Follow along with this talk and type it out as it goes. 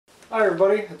Hi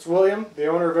everybody, it's William, the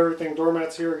owner of Everything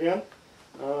Doormats here again.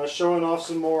 Showing off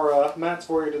some more mats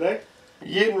for you today.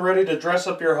 You getting ready to dress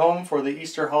up your home for the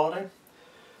Easter holiday?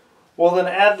 Well then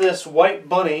add this white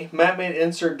Bunny MatMate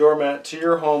Insert Doormat to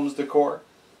your home's decor.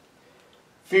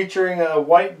 Featuring a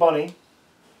white bunny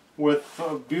with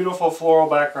a beautiful floral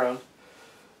background.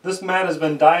 This mat has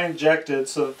been dye injected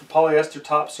so that the polyester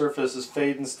top surface is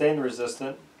fade and stain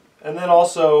resistant. And then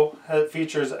also it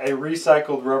features a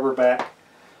recycled rubber back,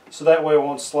 so that way it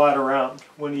won't slide around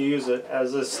when you use it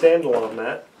as a standalone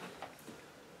mat.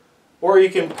 Or you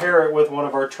can pair it with one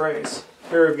of our trays.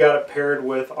 Here we've got it paired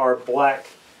with our black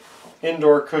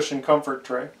indoor cushion comfort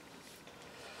tray.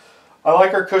 I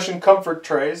like our cushion comfort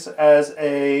trays as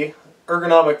a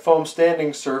ergonomic foam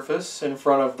standing surface in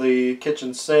front of the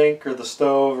kitchen sink or the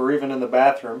stove or even in the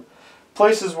bathroom.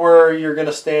 Places where you're going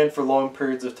to stand for long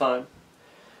periods of time.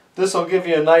 This will give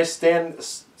you a nice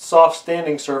soft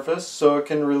standing surface so it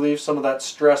can relieve some of that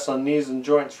stress on knees and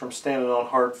joints from standing on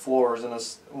hard floors in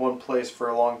one place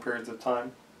for long periods of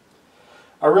time.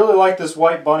 I really like this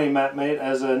white Bunny MatMate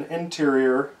as an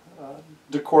interior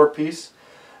decor piece,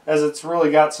 as it's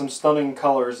really got some stunning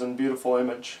colors and beautiful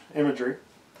imagery.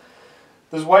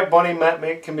 This white Bunny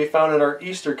MatMate can be found in our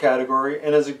Easter category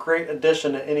and is a great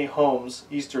addition to any home's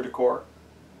Easter decor.